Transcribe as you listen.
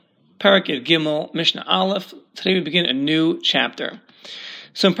Parak Gimel, Mishnah Aleph. Today we begin a new chapter.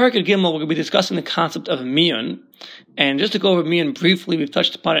 So in Parak Gimel, we're going to be discussing the concept of miyun. And just to go over miyun briefly, we've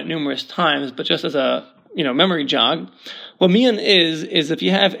touched upon it numerous times, but just as a memory jog, what miyun is if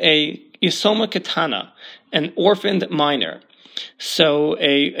you have a Yisoma Katana, an orphaned minor. So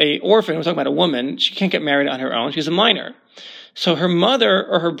a orphan, we're talking about a woman, she can't get married on her own, she's a minor. So her mother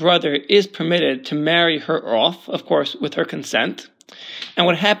or her brother is permitted to marry her off, of course, with her consent. And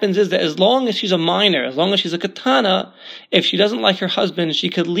what happens is that as long as she's a minor, as long as she's a katana, if she doesn't like her husband, she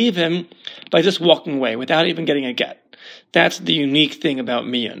could leave him by just walking away without even getting a get. That's the unique thing about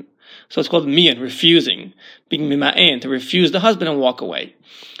miyun. So it's called miyun, refusing, being mima'en, to refuse the husband and walk away.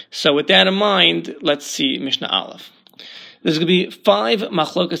 So with that in mind, let's see Mishnah Aleph. There's going to be 5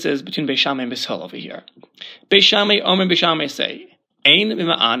 machlokases between Beis Shammai and Beis Hillel over here. Beis Shammai, Omer Beis Shammai say, Ein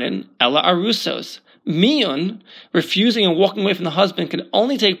mima'anin ela arusos. Miyun, refusing and walking away from the husband, can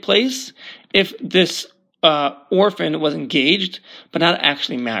only take place if this orphan was engaged, but not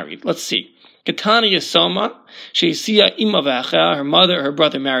actually married. Let's see. Katana Yisoma, Sheisiya Imavacha, her mother or her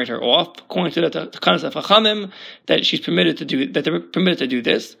brother married her off, according to the Takanas of Chachamim, that she's permitted to do, that they're permitted to do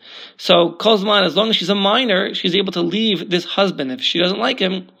this. So, Kozman, as long as she's a minor, she's able to leave this husband, if she doesn't like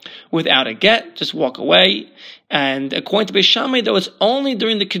him, without a get, just walk away. And according to Beis Shammai, though, it's only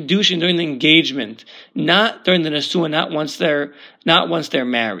during the Kedushin, during the engagement, not during the Nesuah, not once they're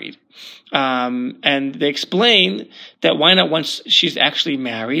married. And they explain that why not once she's actually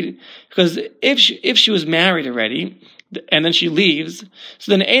married? Because if she was married already, and then she leaves,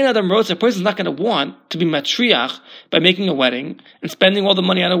 so then Ein Adam Rotz, a person's not going to want to be matriach by making a wedding and spending all the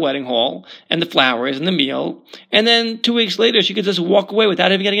money on a wedding hall and the flowers and the meal, and then 2 weeks later she could just walk away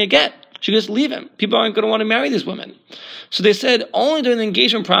without even getting a get. She could just leave him. People aren't going to want to marry these women. So they said only during the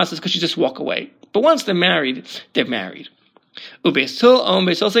engagement process could she just walk away. But once they're married, they're married. Beis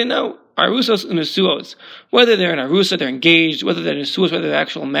Hillel say no. Arusos and Nesuos, whether they're in Arusa, they're engaged, whether they're Nesuos, whether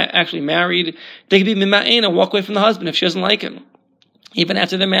they're actually married, they can be mima'en and walk away from the husband if she doesn't like him, even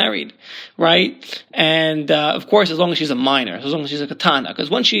after they're married, right? And of course, as long as she's a minor, as long as she's a katana, because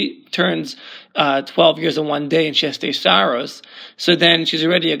once she turns 12 years in one day and she has to stay saros, so then she's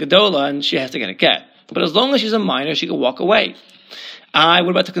already a gadola and she has to get a get. But as long as she's a minor, she can walk away. What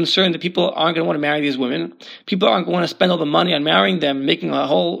about the concern that people aren't going to want to marry these women? People aren't going to want to spend all the money on marrying them, making a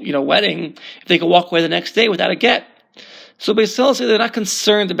whole, wedding, if they can walk away the next day without a get. So Beis Hillel say they're not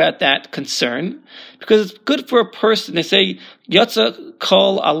concerned about that concern, because it's good for a person. They say, Yotza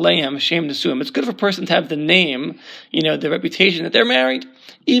kol aleim shem nesuim. It's good for a person to have the name, the reputation that they're married,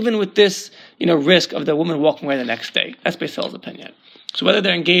 even with this, risk of the woman walking away the next day. That's Beis Hillel's opinion. So whether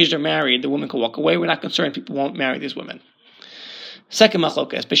they're engaged or married, the woman can walk away. We're not concerned people won't marry these women. Second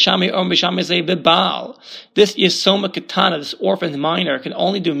machlokas, Beis Shammai or Beis Shammai say bebal. This Yisoma Katana, this orphan minor, can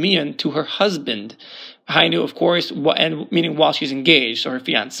only do miyun to her husband. Hainu, of course, and meaning while she's engaged, or her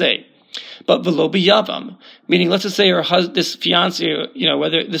fiancé. But velo biyavam, meaning let's just say this fiancé,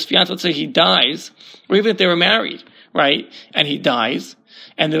 whether this fiancé, let's say he dies, or even if they were married, right, and he dies,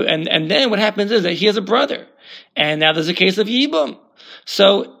 and then what happens is that he has a brother, and now there's a case of yibum.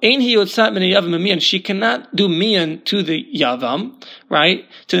 So, ein hi yotzat min yavam miyun, she cannot do miyun to the yavam, right,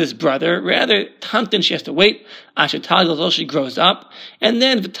 to this brother. Rather, tamtin, she has to wait, asher tagel, until she grows up, and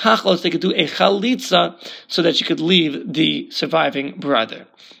then v'tachlos, they could do a chalitza, so that she could leave the surviving brother.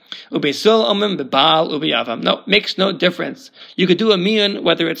 Ubeis Hillel omim bebal ubeyavam. No, makes no difference. You could do a miyun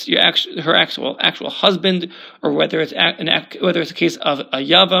whether it's her actual husband, or whether it's a case of a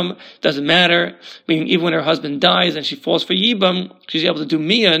yavam. Doesn't matter. Meaning, even when her husband dies and she falls for yibam, she's able to do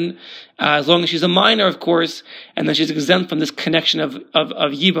miyun as long as she's a minor, of course, and then she's exempt from this connection of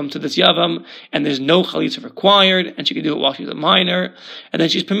yibam to this yavam, and there's no chalitza required, and she can do it while she's a minor, and then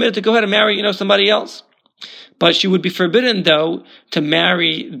she's permitted to go ahead and marry somebody else. But she would be forbidden, though, to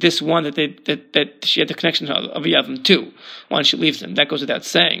marry this one that she had the connection of Yavam to once she leaves him. That goes without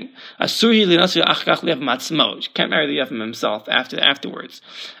saying. She can't marry the Yavam himself afterwards.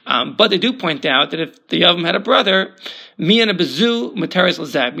 But they do point out that if the Yavam had a brother, miyan abezu materes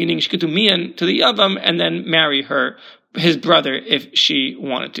lazab, meaning she could do miyan to the Yavam and then marry his brother if she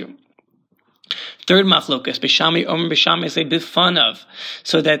wanted to. Third machlokas, Beis Shammai or Beis Shammai say bifanav,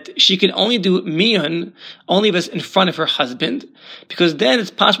 so that she can only do miyun only if it's in front of her husband, because then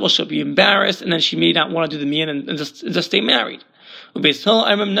it's possible she'll be embarrassed and then she may not want to do the miyun and just stay married. Beis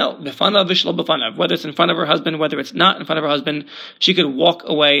Hillel, no, bifanav v'shelo bifanav. Whether it's in front of her husband, whether it's not in front of her husband, she could walk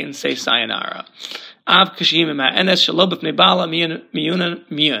away and say sayonara. Av kashim and that's shelo b'fnei bala miyun.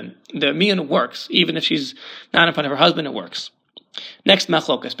 The miyun works even if she's not in front of her husband. It works. Next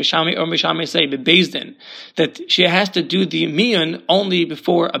machlokas, Bishami say bebezdin, that she has to do the miyun only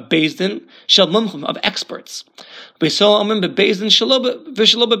before a bezdin shel mumchim of experts. Beisol amim bebezdin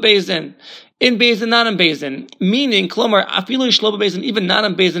shelo bebezdin, in bezdin, not in bezdin. Meaning, klomar afilu shelo bebezdin, even not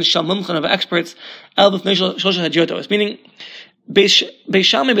in bezdin shel mumchim of experts. El b'fnei shloshah hadyotos. Meaning,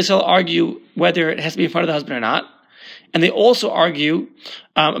 Beisham and Beisol argue whether it has to be in front of the husband or not. And they also argue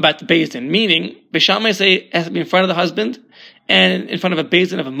about the bezdin, meaning Beishamai say it has to be in front of the husband and in front of a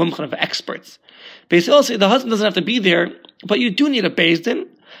bezdin of a mumchan of experts. Beisil say the husband doesn't have to be there, but you do need a bezdin.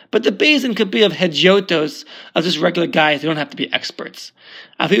 But the bezdin could be of hedyotos, of just regular guys. They don't have to be experts.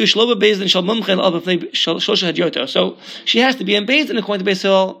 So she has to be in bezdin according to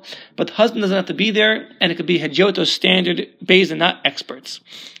Beisil, but the husband doesn't have to be there, and it could be hedyotos standard bezdin, not experts.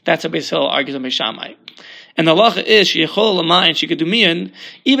 That's how Beisil argues on Beishamai. And the halacha is she could do miyan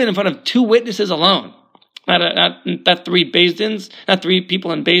even in front of two witnesses alone, not three bezdins, not three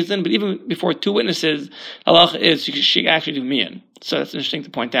people in bezdin, but even before two witnesses, the halacha is she actually do miyan. So that's interesting to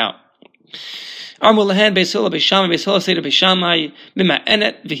point out. Amru lahen Beisila Beishamai say to Beishamai bima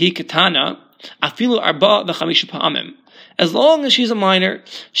enet v'hi katana afilu arba v'chamisha pa'amim. As long as she's a minor,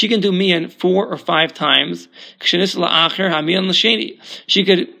 she can do miyan 4 or 5 times. She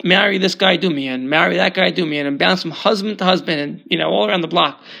could marry this guy, do miyan, marry that guy, do miyan, and bounce from husband to husband, and all around the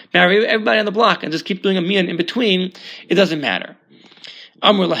block. Marry everybody on the block, and just keep doing a miyan in between. It doesn't matter.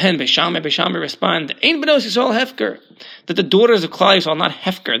 Amr lahen Beishamai respond, Ein benos Yisrael hefker, that the daughters of Klal Yisrael are not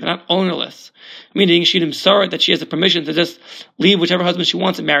hefker, they're not ownerless. Meaning she sorry that she has the permission to just leave whichever husband she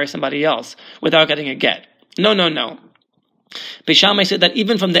wants and marry somebody else without getting a get. No. Beishamai said that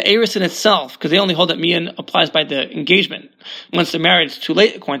even from the Erusin itself, because they only hold that miyan applies by the engagement. Once they're married, it's too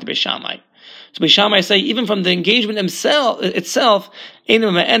late according to Beishamai. So Beishamai say even from the engagement itself, she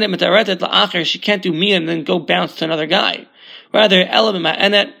can't do miyan and then go bounce to another guy. Rather,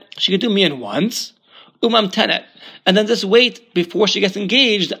 she could do miyan once, tenet, and then just wait before she gets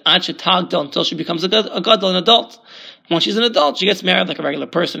engaged until she becomes a gadol, an adult. When she's an adult, she gets married like a regular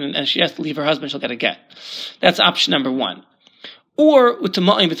person, and she has to leave her husband. She'll get a get. That's option number 1. Or we'll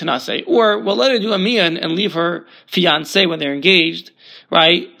let her do a miyan and leave her fiancé when they're engaged,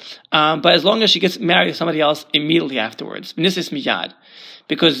 right? But as long as she gets married to somebody else immediately afterwards,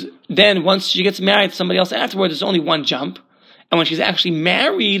 because then once she gets married to somebody else afterwards, there's only one jump. And when she's actually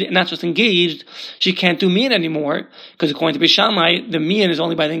married and not just engaged, she can't do miyan anymore, because according to Beishamai, the miyan is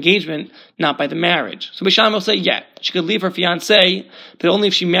only by the engagement, not by the marriage. So Beishamai will say, she could leave her fiancé, but only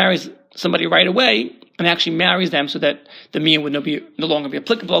if she marries somebody right away and actually marries them, so that the miyan would no longer be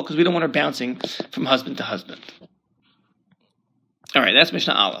applicable, because we don't want her bouncing from husband to husband. All right, that's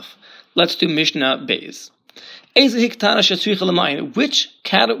Mishnah Aleph. Let's do Mishnah Beis. Which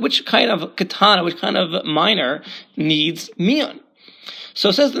kind of katana, which kind of minor needs miyan? So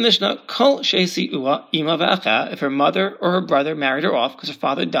it says the Mishnah, Kol sheisi ua ima v'acha, if her mother or her brother married her off because her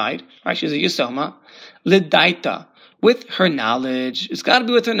father died, right? She's a yisoma, lidaita, with her knowledge. It's got to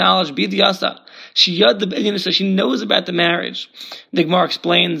be with her knowledge. Bidiyasa. She knows about the marriage. The Gemara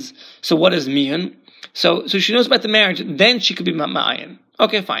explains. So what is miyan? So she knows about the marriage. Then she could be ma'ayin.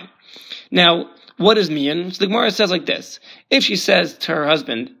 Okay, fine. Now, what is miyan? So the Gemara says like this: if she says to her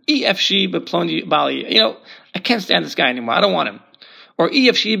husband, "Efshi beploni bali," I can't stand this guy anymore. I don't want him. Or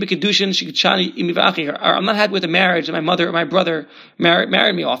Efshi bekedushin shikachani imivachi. Or I'm not happy with the marriage that my mother or my brother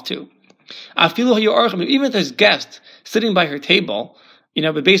married me off to. Even if there's guests sitting by her table,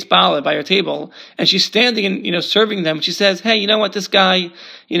 base bala by her table, and she's standing and serving them. She says, "Hey, you know what? This guy,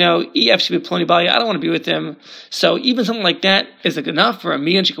 Efshi beploni bali. I don't want to be with him." So even something like that is enough for a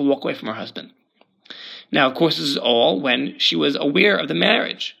miyan. She can walk away from her husband. Now, of course, this is all when she was aware of the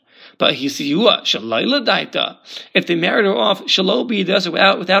marriage. But if they married her off,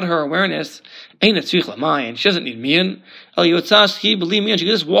 without her awareness, she doesn't need miyan. Believe me, and she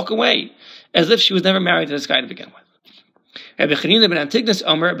can just walk away as if she was never married to this guy to begin with. Rabbi Chanina ben Antignas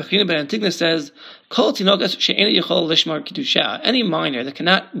says, any minor that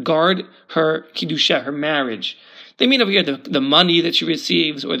cannot guard her kiddusha, her marriage. They mean over here the money that she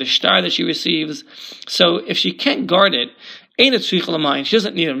receives or the shtar that she receives. So if she can't guard it, she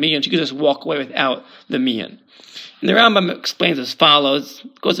doesn't need a miyan. She can just walk away without the miyan. And the Rambam explains as follows.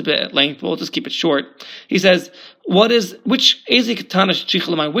 It goes a bit at length, but we'll just keep it short. He says, which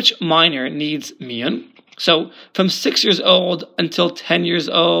minor needs miyan? So from 6 years old until 10 years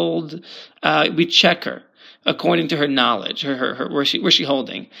old, we check her. according to her knowledge, her where's she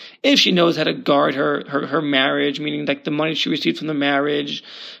holding. If she knows how to guard her marriage, meaning like the money she received from the marriage,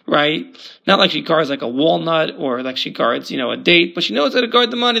 right? Not like she guards like a walnut or like she guards, a date, but she knows how to guard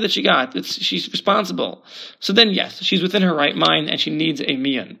the money that she got. She's responsible. So then yes, she's within her right mind and she needs a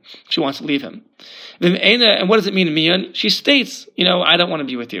miyun. She wants to leave him. And what does it mean, miyun? She states, I don't want to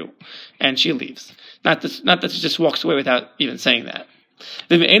be with you. And she leaves. Not that she just walks away without even saying that.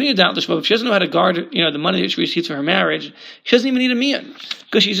 If she doesn't know how to guard, the money that she receives for her marriage, she doesn't even need a miyun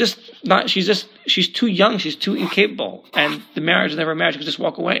because she's too young, she's too incapable, and the marriage is never a marriage. She can just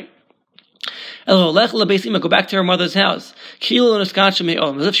walk away. Go back to her mother's house, as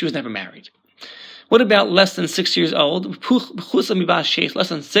if she was never married. What about less than 6 years old? Less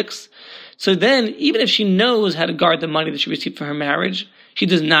than 6. So then, even if she knows how to guard the money that she received for her marriage, she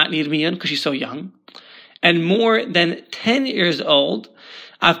does not need a miyun because she's so young. And more than 10 years old,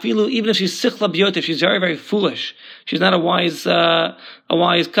 even if she's sichla biot, if she's very, very foolish, she's not a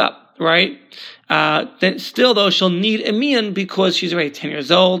wise cup, right? Then still though, she'll need a miyun because she's already 10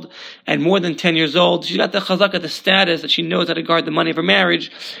 years old, and more than 10 years old, she's got the chazaka, the status that she knows how to guard the money of her marriage,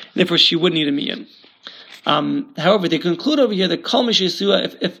 and therefore she would need a miyun. However, they conclude over here that kol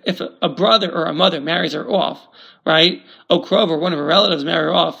mishesua, if a brother or a mother marries her off, right? Okrov or one of her relatives marry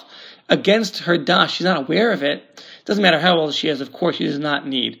her off, against her dash, she's not aware of it. Doesn't matter how old she is, of course, she does not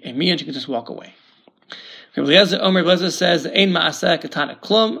need a miyun, she can just walk away. Rabbi Eliezer says, Ein ma'aseh katana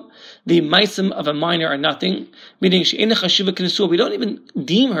klum, the maisim of a minor are nothing, meaning she ein chashuva k'nesua, we don't even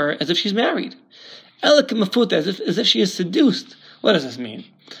deem her as if she's married. Ela k'mafuta, as if she is seduced. What does this mean?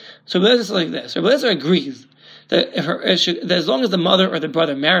 So Rabbi Eliezer says like this, Rabbi Eliezer agrees that that as long as the mother or the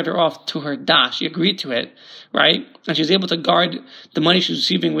brother married her off to her dash, she agreed to it, right? And she's able to guard the money she's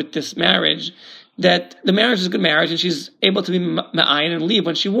receiving with this marriage, that the marriage is a good marriage and she's able to be ma'ayin and leave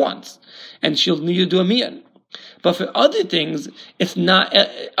when she wants. And she'll need to do a miyun. But for other things, it's not,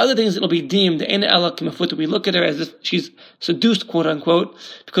 other things it'll be deemed, we look at her as if she's seduced, quote unquote,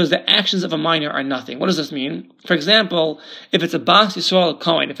 because the actions of a minor are nothing. What does this mean? For example, if it's a Bas Yisrael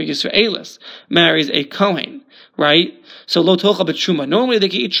Kohen, if a Yisraelis marries a Kohen, right? So lo tocha b'truma. Normally they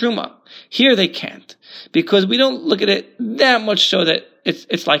can eat truma. Here they can't. Because we don't look at it that much so that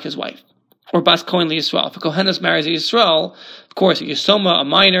it's like his wife. Or Bas Kohen li Yisrael. If a Kohenes marries a Yisrael, of course, a Yisoma, a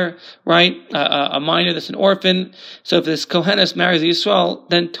minor, right? A minor that's an orphan. So if this Kohenes marries a Yisrael,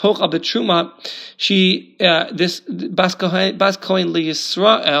 then Tocha B'Truma, this Bas Kohen li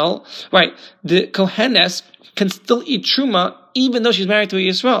Yisrael, right? The Kohenes can still eat Truma even though she's married to a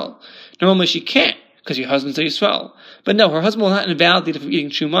Yisrael. Normally she can't because your husband's a Yisrael. But no, her husband will not invalidate her from eating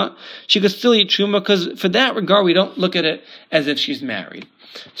Truma. She could still eat Truma because for that regard, we don't look at it as if she's married.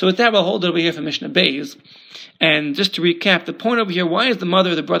 So with that, we'll hold it over here for Mishnah Beis. And just to recap, the point over here, why is the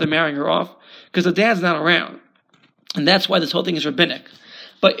mother or the brother marrying her off? Because the dad's not around. And that's why this whole thing is rabbinic.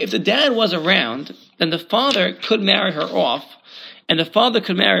 But if the dad was around, then the father could marry her off, and the father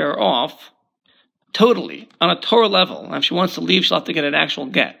could marry her off totally, on a Torah level. And if she wants to leave, she'll have to get an actual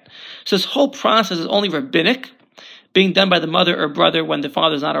get. So this whole process is only rabbinic, being done by the mother or brother when the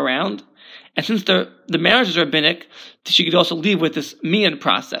father's not around. And since the marriage is rabbinic, she could also leave with this miyun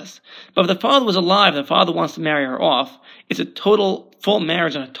process. But if the father was alive, the father wants to marry her off, it's a total, full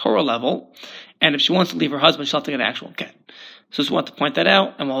marriage on a Torah level. And if she wants to leave her husband, she'll have to get an actual get. So just want to point that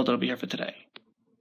out, and we'll hold it over here for today.